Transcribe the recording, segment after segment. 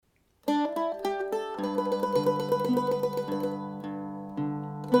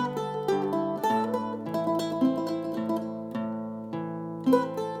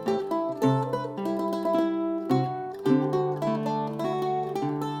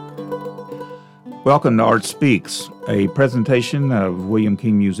Welcome to Art Speaks, a presentation of William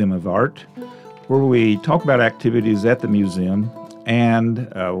King Museum of Art, where we talk about activities at the museum and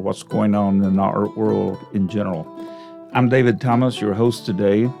what's going on in the art world in general. I'm David Thomas, your host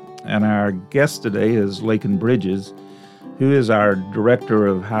today, and our guest today is Laken Bridges, who is our Director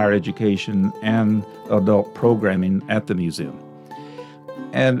of Higher Education and Adult Programming at the museum.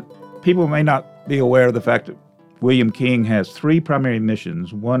 And people may not be aware of the fact that William King has three primary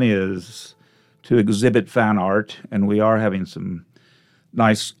missions. One is to exhibit fine art, and we are having some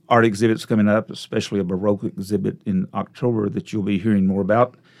nice art exhibits coming up, especially a Baroque exhibit in October that you'll be hearing more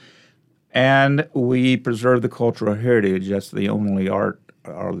about. And we preserve the cultural heritage. That's the only art,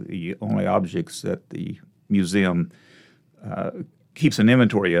 or the only objects that the museum keeps an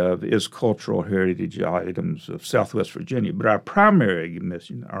inventory of is cultural heritage items of Southwest Virginia. But our primary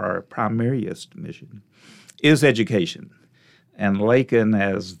mission, or our primariest mission, is education. And Laken,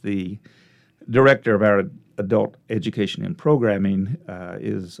 as the Director of our Adult Education and Programming,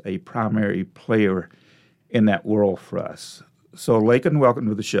 is a primary player in that world for us. So, Laken, welcome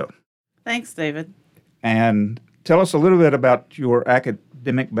to the show. Thanks, David. And tell us a little bit about your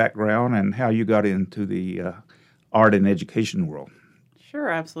academic background and how you got into the art and education world. Sure,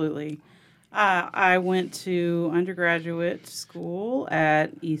 absolutely. I went to undergraduate school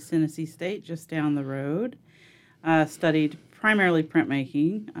at East Tennessee State, just down the road. Studied primarily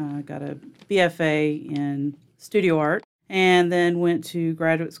printmaking, got a BFA in studio art, and then went to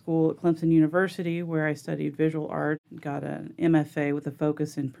graduate school at Clemson University where I studied visual art, got an MFA with a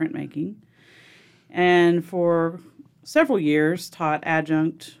focus in printmaking, and for several years taught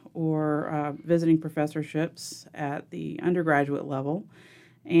adjunct or visiting professorships at the undergraduate level,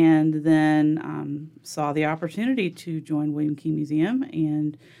 and then saw the opportunity to join William King Museum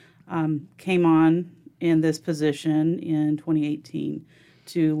and came on in this position in 2018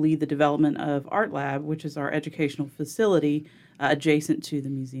 to lead the development of Art Lab, which is our educational facility adjacent to the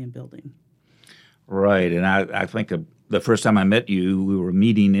museum building. Right, and I think the first time I met you, we were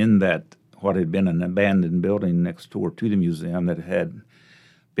meeting in that what had been an abandoned building next door to the museum that had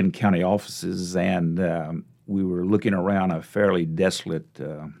been county offices, and we were looking around a fairly desolate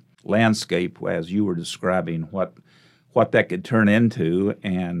landscape as you were describing what that could turn into,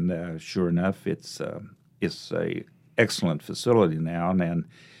 and sure enough, it's a excellent facility now, and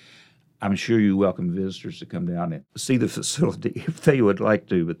I'm sure you welcome visitors to come down and see the facility if they would like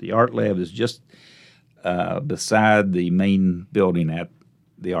to. But the art lab is just beside the main building at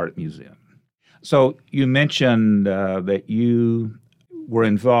the art museum. So you mentioned that you were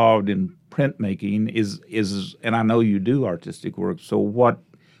involved in printmaking, and I know you do artistic work. So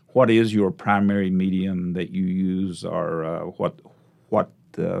what is your primary medium that you use, or what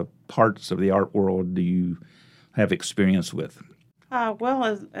parts of the art world do you have experience with?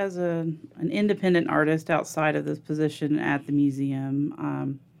 Well, as an independent artist outside of this position at the museum,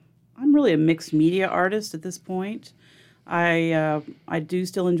 I'm really a mixed media artist at this point. I do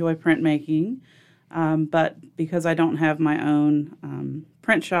still enjoy printmaking, but because I don't have my own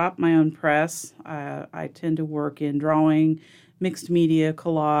print shop, my own press, I tend to work in drawing, mixed media,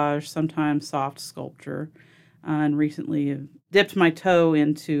 collage, sometimes soft sculpture, and recently have dipped my toe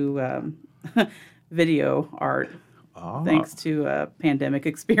into video art, thanks to pandemic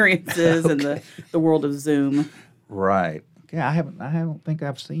experiences and the world of Zoom. Right. Yeah, I don't think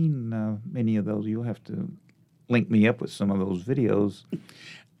I've seen many of those. You'll have to link me up with some of those videos.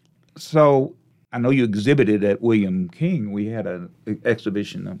 So I know you exhibited at William King. We had an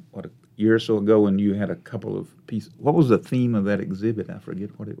exhibition a year or so ago, and you had a couple of pieces. What was the theme of that exhibit? I forget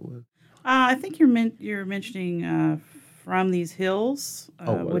what it was. I think you're mentioning From These Hills,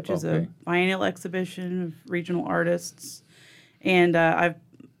 which is a biennial exhibition of regional artists, and I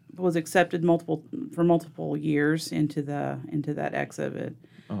was accepted for multiple years into that exhibit.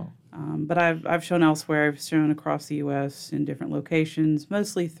 Oh. But I've shown elsewhere. I've shown across the U.S. in different locations,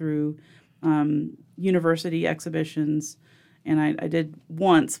 mostly through university exhibitions, and I did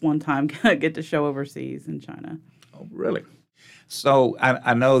one time get to show overseas in China. Oh, really? So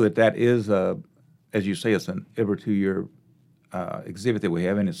I know that is, as you say, it's an every 2-year exhibit that we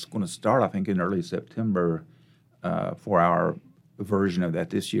have, and it's going to start, I think, in early September for our version of that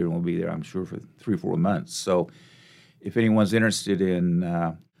this year, and we'll be there, I'm sure, for 3 or 4 months. So if anyone's interested in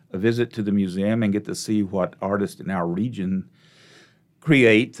a visit to the museum and get to see what artists in our region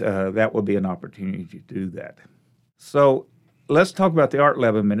create, that will be an opportunity to do that. So let's talk about the Art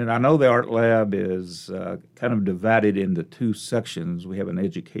Lab a minute. I know the Art Lab is kind of divided into 2 sections. We have an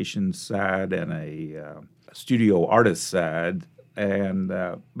education side and a studio artist side. And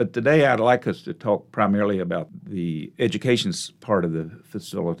but today I'd like us to talk primarily about the education part of the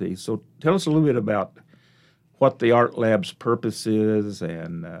facility. So tell us a little bit about what the Art Lab's purpose is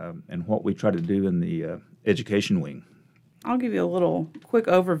and what we try to do in the education wing. I'll give you a little quick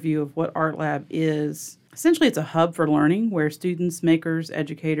overview of what Art Lab is. Essentially, it's a hub for learning where students, makers,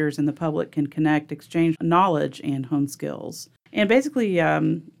 educators, and the public can connect, exchange knowledge, and hone skills. And basically,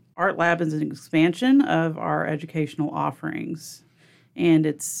 Art Lab is an expansion of our educational offerings. And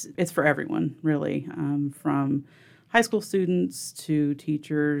it's for everyone, really, from high school students to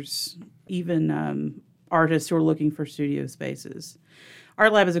teachers, even artists who are looking for studio spaces.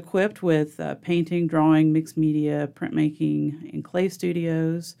 Art Lab is equipped with painting, drawing, mixed media, printmaking, and clay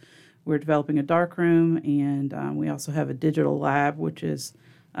studios. We're developing a darkroom, and we also have a digital lab, which is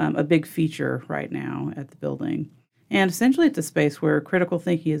a big feature right now at the building. And essentially, it's a space where critical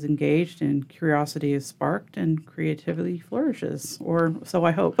thinking is engaged and curiosity is sparked and creativity flourishes, or so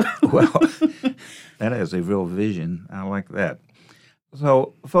I hope. Well, that is a real vision. I like that.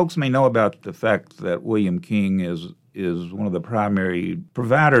 So folks may know about the fact that William King is one of the primary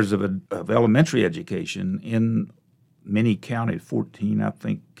providers of elementary education in many counties, 14, I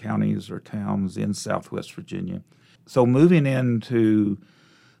think, counties or towns in Southwest Virginia. So moving into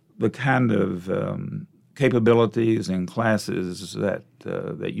the kind of capabilities and classes that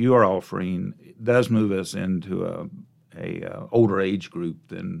you are offering does move us into a older age group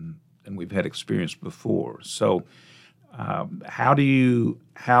than we've had experience before. So how do you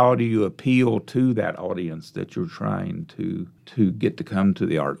appeal to that audience that you're trying to get to come to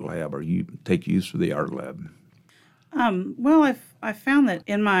the Art Lab, or you take use of the Art Lab? Well, I've found that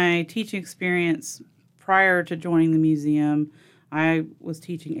in my teaching experience prior to joining the museum, I was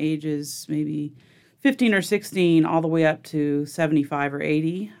teaching ages maybe 15 or 16 all the way up to 75 or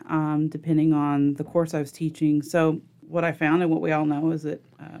 80, depending on the course I was teaching. So what I found and what we all know is that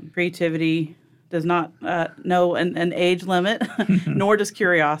creativity does not know an age limit, nor does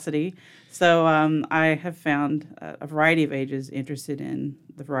curiosity. So I have found a variety of ages interested in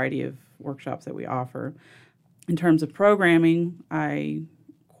the variety of workshops that we offer. In terms of programming, I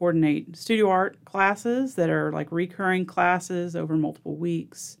coordinate studio art classes that are like recurring classes over multiple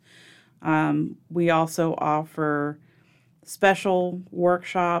weeks. We also offer special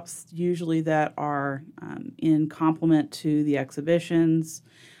workshops, usually that are in complement to the exhibitions.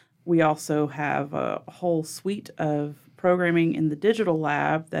 We also have a whole suite of programming in the digital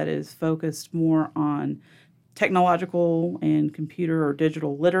lab that is focused more on technological and computer or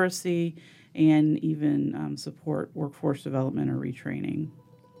digital literacy, and even support workforce development or retraining.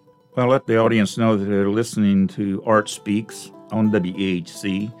 Well, let the audience know that they're listening to Art Speaks on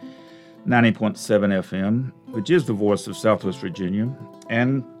WEHC 90.7 FM, which is the voice of Southwest Virginia.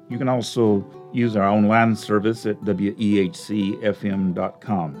 And you can also use our online service at wehcfm.com.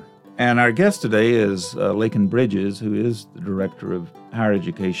 And our guest today is Laken Bridges, who is the Director of Higher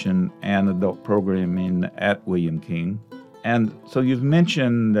Education and Adult Programming at William King. And so you've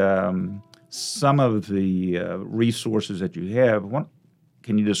mentioned some of the resources that you have.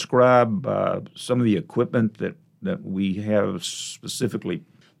 Can you describe some of the equipment that we have specifically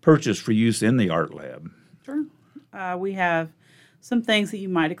purchased for use in the Art Lab? Sure. We have some things that you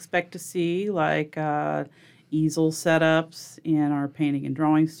might expect to see, like easel setups in our painting and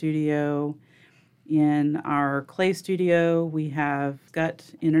drawing studio. In our clay studio, we have got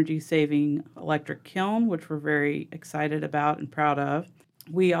energy-saving electric kiln, which we're very excited about and proud of.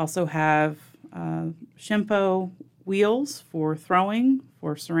 We also have Shimpo wheels for throwing,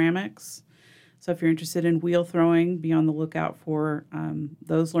 for ceramics. So if you're interested in wheel throwing, be on the lookout for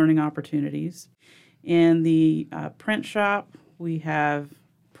those learning opportunities. In the print shop, we have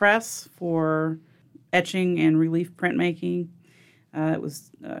press for etching and relief printmaking.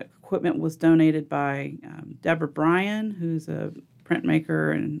 Equipment was donated by Deborah Bryan, who's a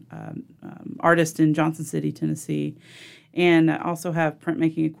printmaker and artist in Johnson City, Tennessee. And I also have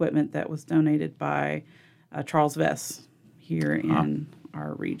printmaking equipment that was donated by Charles Vess here in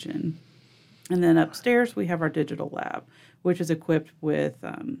our region. And then upstairs, we have our digital lab, which is equipped with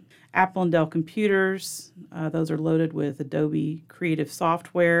Apple and Dell computers. Those are loaded with Adobe Creative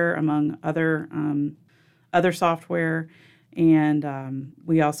software, among other software. And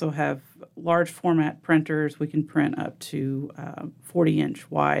we also have large format printers. We can print up to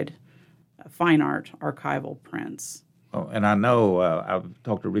 40-inch wide fine art archival prints. Oh, and I know I've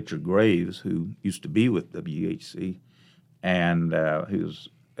talked to Richard Graves, who used to be with WEHC, and who's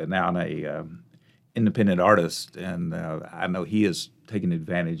now an independent artist, and I know he has taken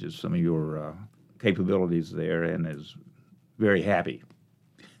advantage of some of your capabilities there and is very happy.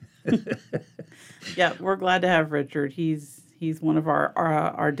 Yeah, we're glad to have Richard. He's He's one of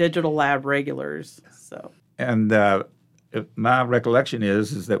our digital lab regulars. So. And my recollection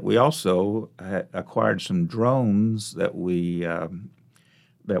is that we also acquired some drones that we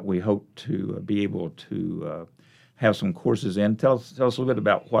hope to be able to have some courses in. Tell us a little bit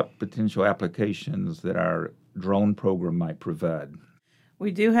about what potential applications that our drone program might provide.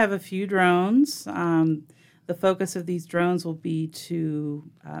 We do have a few drones. The focus of these drones will be to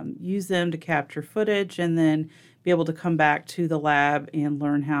use them to capture footage and then be able to come back to the lab and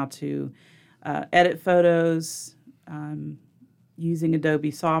learn how to edit photos using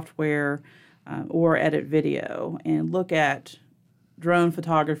Adobe software or edit video and look at drone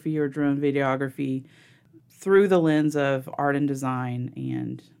photography or drone videography through the lens of art and design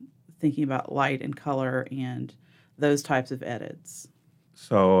and thinking about light and color and those types of edits.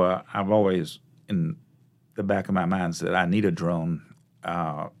 So I've always, in the back of my mind, said I need a drone.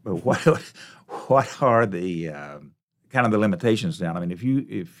 But what are the kind of the limitations now? I mean, if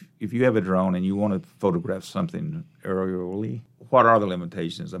you have a drone and you want to photograph something aerially, what are the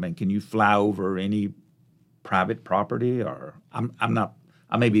limitations? I mean, can you fly over any private property? Or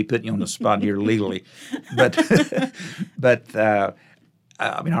I may be putting you on the spot here legally, but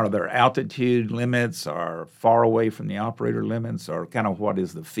I mean, are there altitude limits or far away from the operator limits, or kind of what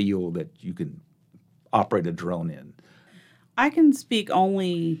is the field that you can operate a drone in? I can speak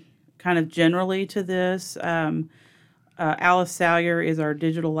only kind of generally to this. Alice Salyer is our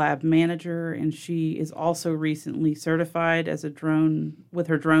digital lab manager, and she is also recently certified as a drone with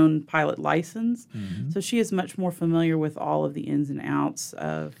her drone pilot license. Mm-hmm. So she is much more familiar with all of the ins and outs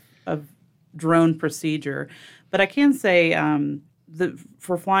of drone procedure. But I can say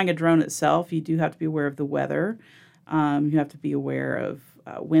for flying a drone itself, you do have to be aware of the weather. You have to be aware of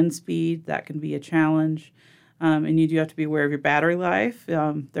wind speed. That can be a challenge. And you do have to be aware of your battery life.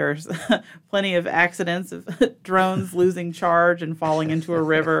 There's plenty of accidents of drones losing charge and falling into a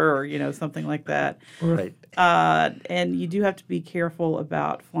river or, something like that. Right. And you do have to be careful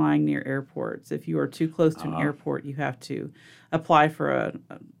about flying near airports. If you are too close to an airport, you have to apply for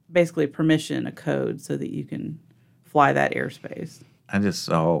basically a permission, a code, so that you can fly that airspace. I just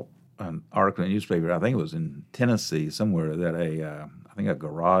saw an article in the newspaper, I think it was in Tennessee somewhere, that a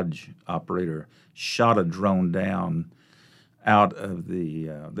garage operator shot a drone down out of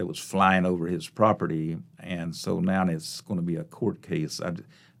that was flying over his property, and so now it's going to be a court case.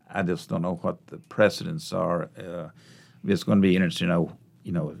 I just don't know what the precedents are. It's going to be interesting to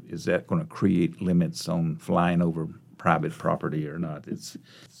know, is that going to create limits on flying over private property or not? It's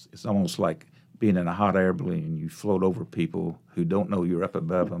almost like being in a hot air balloon. You float over people who don't know you're up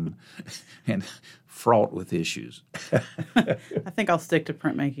above them and fraught with issues. I think I'll stick to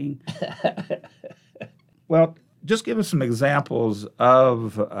printmaking. Well, just give us some examples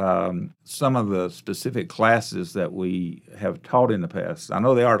of some of the specific classes that we have taught in the past. I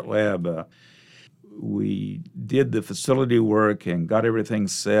know the Art Lab, we did the facility work and got everything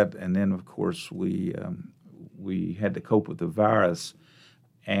set, and then, of course, we had to cope with the virus.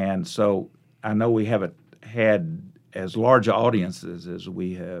 And so I know we haven't had as large audiences as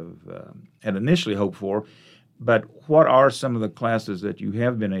we have had initially hoped for, but what are some of the classes that you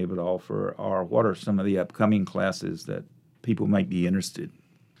have been able to offer, or what are some of the upcoming classes that people might be interested?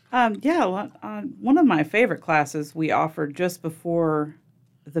 One of my favorite classes we offered just before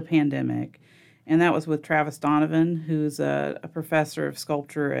the pandemic, and that was with Travis Donovan, who's a professor of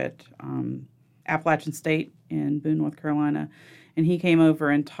sculpture at Appalachian State in Boone, North Carolina. And he came over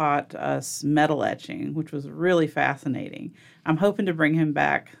and taught us metal etching, which was really fascinating. I'm hoping to bring him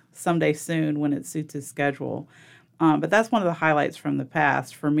back someday soon when it suits his schedule. But that's one of the highlights from the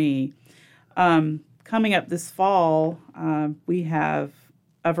past for me. Coming up this fall, we have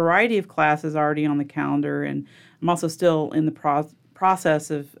a variety of classes already on the calendar, and I'm also still in the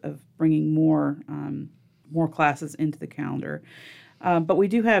process of bringing more classes into the calendar. But we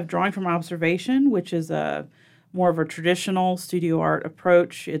do have Drawing from Observation, which is more of a traditional studio art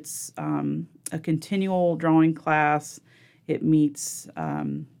approach. It's a continual drawing class. It meets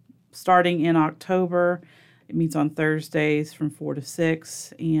starting in October. It meets on Thursdays from 4 to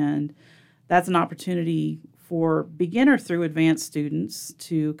 6, and that's an opportunity for beginner through advanced students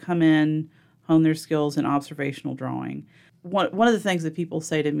to come in, hone their skills in observational drawing. One of the things that people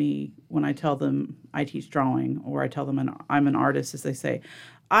say to me when I tell them I teach drawing, or I tell them I'm an artist, is they say,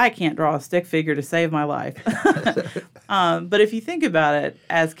 I can't draw a stick figure to save my life. But if you think about it,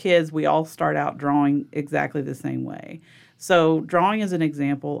 as kids, we all start out drawing exactly the same way. So drawing is an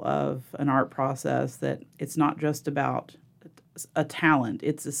example of an art process that it's not just about a talent,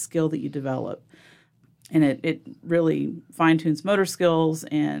 it's a skill that you develop. And it really fine-tunes motor skills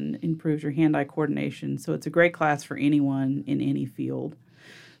and improves your hand-eye coordination. So it's a great class for anyone in any field.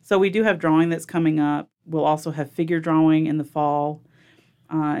 So we do have drawing that's coming up. We'll also have figure drawing in the fall.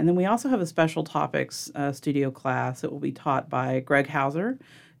 And then we also have a special topics studio class that will be taught by Greg Hauser,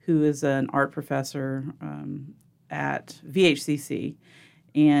 who is an art professor at WEHC.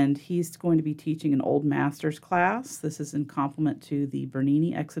 And he's going to be teaching an Old Masters class. This is in complement to the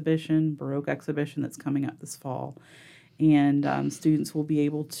Bernini exhibition, Baroque exhibition that's coming up this fall. And students will be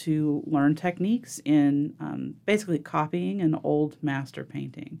able to learn techniques in basically copying an old master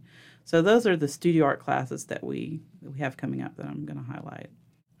painting. So those are the studio art classes that we have coming up that I'm going to highlight.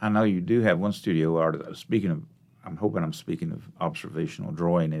 I know you do have one studio artist. Speaking of, I'm hoping I'm speaking of observational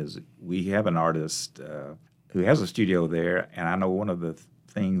drawing, is we have an artist who has a studio there, and I know one of the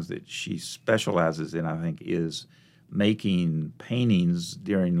things that she specializes in, I think, is making paintings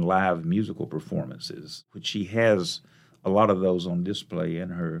during live musical performances, which she has a lot of those on display in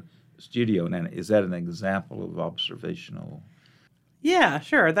her studio. And is that an example of observational? Yeah,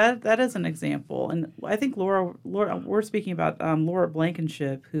 sure. That is an example. And I think Laura we're speaking about Laura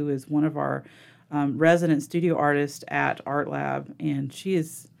Blankenship, who is one of our resident studio artists at Art Lab, and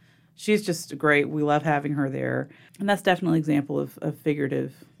she's just great. We love having her there. And that's definitely an example of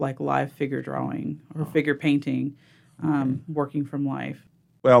figurative, like live figure drawing or figure painting, working from life.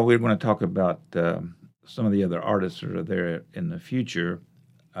 Well, we're going to talk about some of the other artists that are there in the future,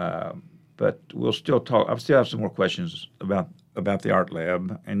 but we'll still talk. I still have some more questions about the Art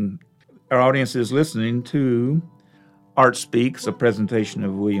Lab. And our audience is listening to Art Speaks, a presentation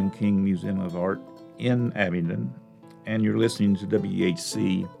of William King Museum of Art in Abingdon. And you're listening to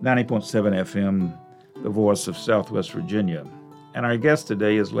WEHC 90.7 FM, the voice of Southwest Virginia. And our guest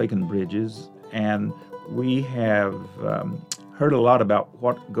today is Laken Bridges, and we have heard a lot about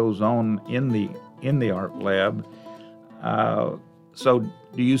what goes on in the Art Lab. So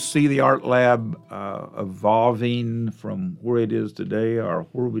do you see the Art Lab evolving from where it is today, or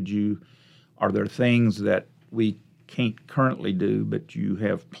are there things that we can't currently do, but you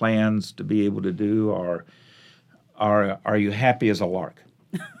have plans to be able to do, or are you happy as a lark?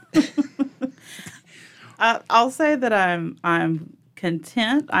 I'll say that I'm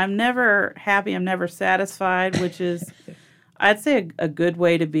content. I'm never happy. I'm never satisfied, which is, I'd say, a good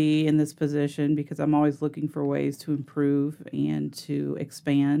way to be in this position, because I'm always looking for ways to improve and to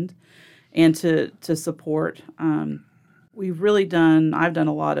expand and to support. I've done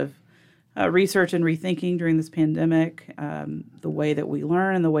a lot of research and rethinking during this pandemic. The way that we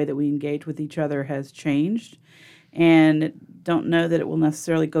learn and the way that we engage with each other has changed, and don't know that it will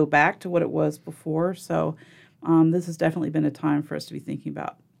necessarily go back to what it was before. So this has definitely been a time for us to be thinking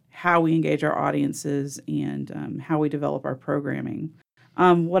about how we engage our audiences and how we develop our programming.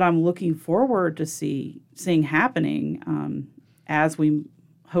 What I'm looking forward to seeing happening as we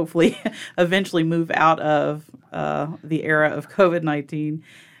hopefully eventually move out of the era of COVID-19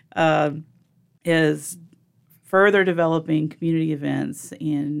 is further developing community events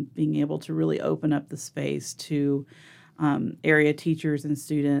and being able to really open up the space to area teachers and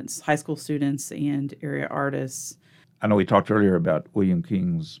students, high school students and area artists. I know we talked earlier about William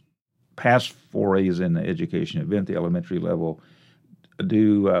King's past forays in the education event, the elementary level.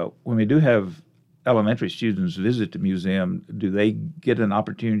 When we do have elementary students visit the museum, do they get an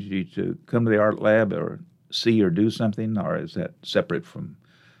opportunity to come to the Art Lab or see or do something, or is that separate from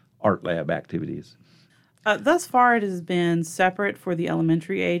Art Lab activities? Thus far, it has been separate for the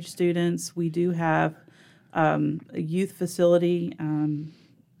elementary age students. We do have a youth facility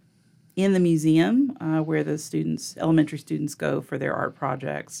in the museum where the elementary students go for their art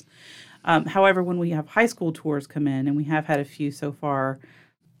projects. However, when we have high school tours come in, and we have had a few so far,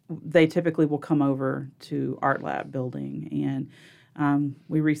 they typically will come over to Art Lab building. And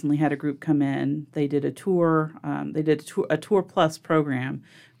we recently had a group come in. They did a tour. A Tour Plus program,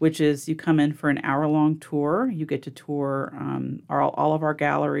 which is you come in for an hour-long tour. You get to tour all of our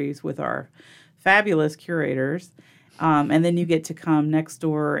galleries with our fabulous curators. And then you get to come next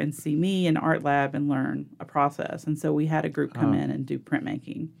door and see me in Art Lab and learn a process. And so we had a group come in and do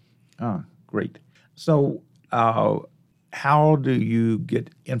printmaking. Oh, great. So how do you get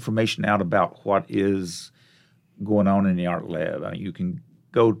information out about what is going on in the Art Lab? I mean, you can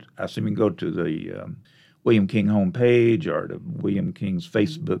go to the William King homepage or to William King's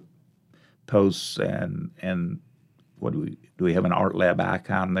Facebook posts, and what do we have an Art Lab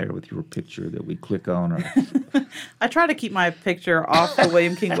icon there with your picture that we click on? Or I try to keep my picture off the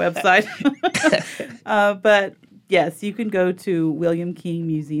William King website, but yes, you can go to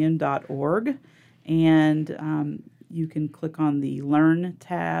williamkingmuseum.org, and you can click on the Learn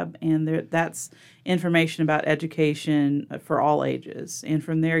tab, and that's information about education for all ages. And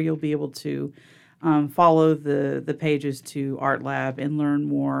from there, you'll be able to follow the pages to Art Lab and learn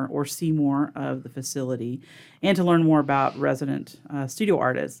more or see more of the facility, and to learn more about resident studio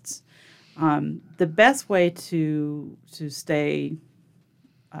artists. The best way to stay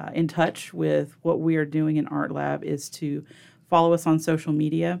in touch with what we are doing in Art Lab is to follow us on social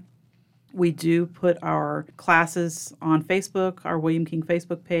media. We do put our classes on Facebook, our William King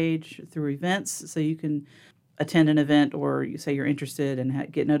Facebook page, through events, so you can attend an event or you say you're interested and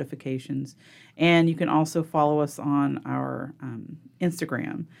get notifications. And you can also follow us on our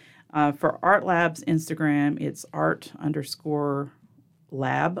Instagram. For Art Lab's Instagram, it's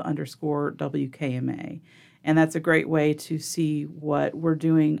art_lab_WKMA. And that's a great way to see what we're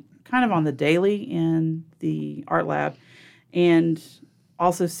doing kind of on the daily in the Art Lab, and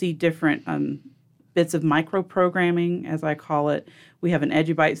also see different bits of micro-programming, as I call it. We have an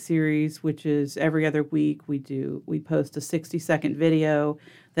EduBite series, which is every other week we post a 60-second video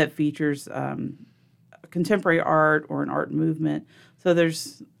that features contemporary art or an art movement. So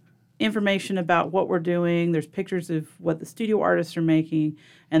there's information about what we're doing, there's pictures of what the studio artists are making,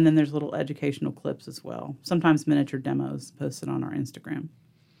 and then there's little educational clips as well, sometimes miniature demos posted on our Instagram.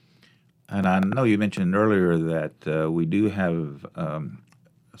 And I know you mentioned earlier that we do have a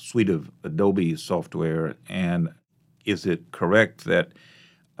suite of Adobe software, and is it correct that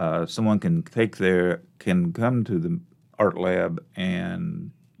someone can come to the Art Lab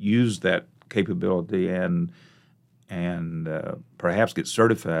and use that capability and perhaps get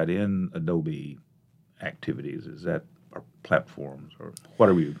certified in Adobe activities? Is that our platforms, or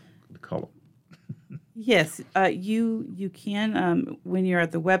whatever you call them? Yes, you can, when you're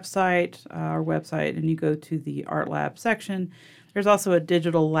at the website, our website, and you go to the Art Lab section, there's also a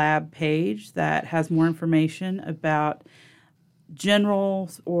digital lab page that has more information about general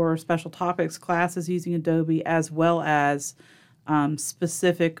or special topics classes using Adobe, as well as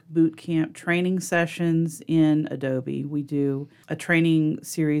specific boot camp training sessions in Adobe. We do a training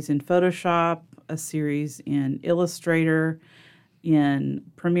series in Photoshop, a series in Illustrator, in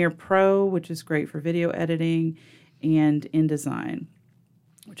Premiere Pro, which is great for video editing, and InDesign,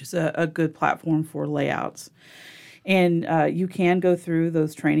 which is a good platform for layouts. And you can go through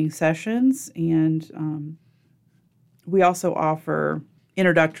those training sessions, and we also offer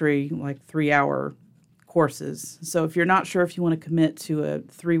introductory, like 3-hour courses. So if you're not sure if you want to commit to a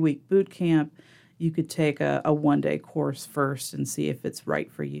 3-week boot camp, you could take a 1-day course first and see if it's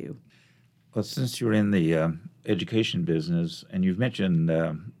right for you. Well, since you're in the education business, and you've mentioned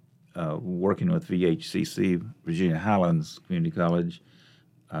working with VHCC, Virginia Highlands Community College,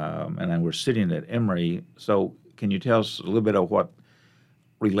 and then we're sitting at Emory, so can you tell us a little bit of what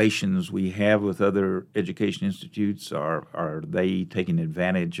relations we have with other education institutes? Are they taking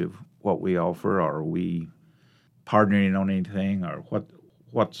advantage of what we offer? Are we partnering on anything, or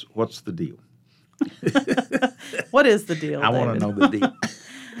what's the deal? What is the deal, I want to know the deal.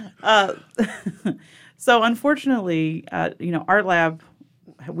 So unfortunately, Art Lab,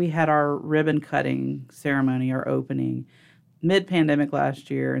 we had our ribbon cutting ceremony, our opening, mid-pandemic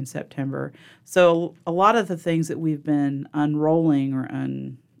last year in September. So a lot of the things that we've been unrolling or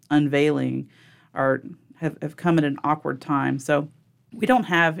unveiling have come at an awkward time. So we don't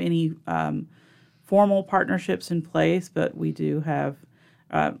have any formal partnerships in place, but we do have,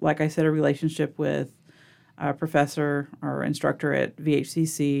 like I said, a relationship with a professor or instructor at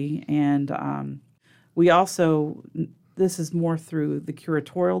VHCC, and we also, this is more through the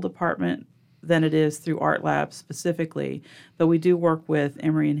curatorial department than it is through Art Lab specifically, but we do work with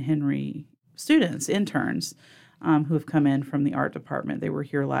Emory and Henry students, interns, who have come in from the art department. They were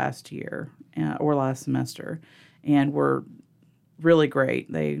here last year or last semester, and were really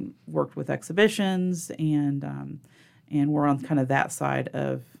great. They worked with exhibitions, and we're on kind of that side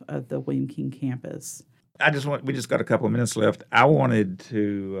of the William King campus. We just got a couple of minutes left. I wanted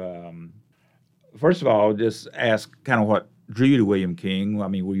to, first of all, just ask kind of what drew you to William King. I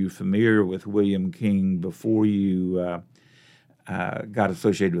mean, were you familiar with William King before you got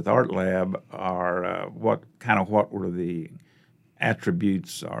associated with Art Lab, or what were the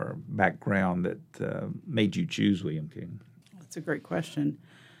attributes or background that made you choose William King? That's a great question.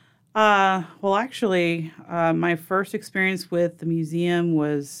 Well, actually, my first experience with the museum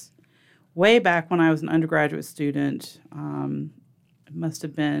was way back when I was an undergraduate student. It must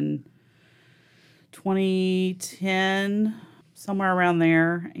have been 2010, somewhere around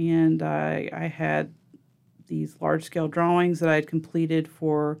there, and I had these large-scale drawings that I had completed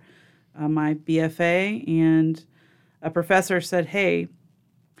for my BFA, and a professor said, "Hey,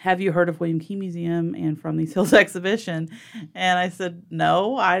 have you heard of William King Museum and From These Hills exhibition? And I said,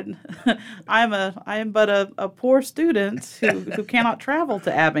 no, I am but a poor student who cannot travel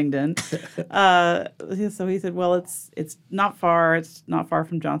to Abingdon. So he said, well, it's not far. It's not far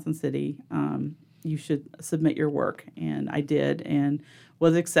from Johnson City. You should submit your work. And I did and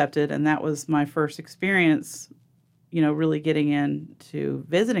was accepted. And that was my first experience, really getting into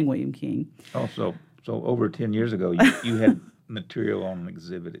visiting William King. Oh, so over 10 years ago, you had material on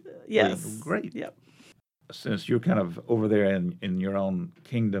exhibit. Yes. Great. Yep. Since you're kind of over there in your own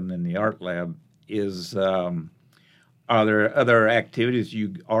kingdom in the art lab, are there other activities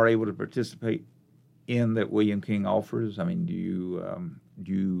you are able to participate in that William King offers? I mean, do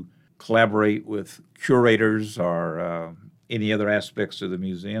you collaborate with curators or any other aspects of the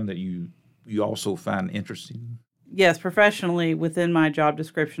museum that you also find interesting? Yes, professionally, within my job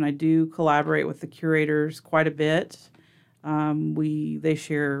description, I do collaborate with the curators quite a bit. They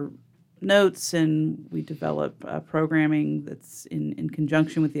share notes, and we develop programming that's in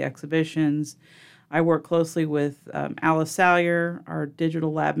conjunction with the exhibitions. I work closely with Alice Salyer, our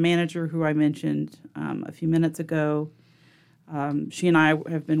digital lab manager, who I mentioned a few minutes ago. She and I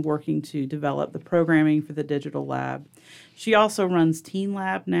have been working to develop the programming for the digital lab. She also runs Teen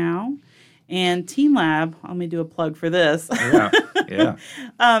Lab now. And Teen Lab, let me do a plug for this. Yeah.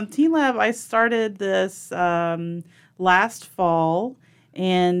 Teen Lab, I started this last fall,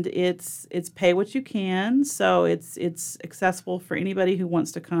 and it's pay what you can. So it's accessible for anybody who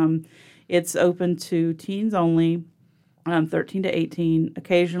wants to come. It's open to teens only, 13 to 18.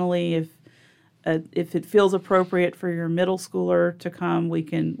 Occasionally, if it feels appropriate for your middle schooler to come, we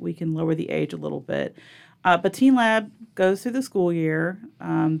can lower the age a little bit. But Teen Lab goes through the school year.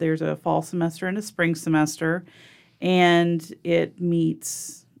 There's a fall semester and a spring semester, and it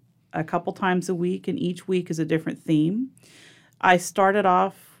meets a couple times a week, and each week is a different theme. I started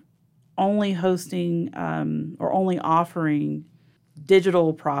off only hosting or only offering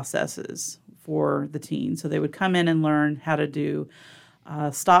digital processes for the teens. So they would come in and learn how to do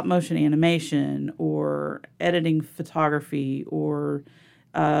stop motion animation or editing photography or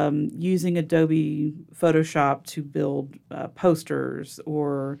using Adobe Photoshop to build posters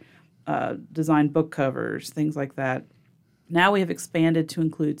or design book covers, things like that. Now we have expanded to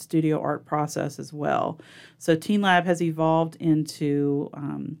include studio art process as well. So Teen Lab has evolved into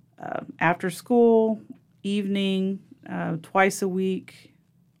after school, evening, twice a week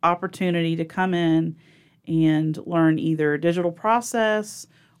opportunity to come in and learn either digital process,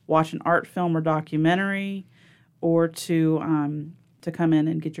 watch an art film or documentary, or to come in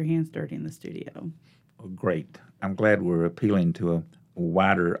and get your hands dirty in the studio. Oh, great. I'm glad we're appealing to a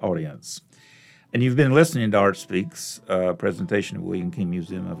wider audience. And you've been listening to Art Speaks, a presentation of William King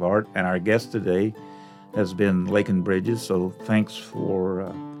Museum of Art, and our guest today has been Laken Bridges. So thanks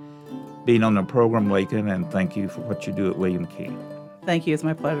for being on the program, Laken, and thank you for what you do at William King. Thank you. It's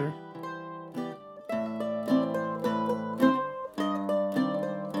my pleasure.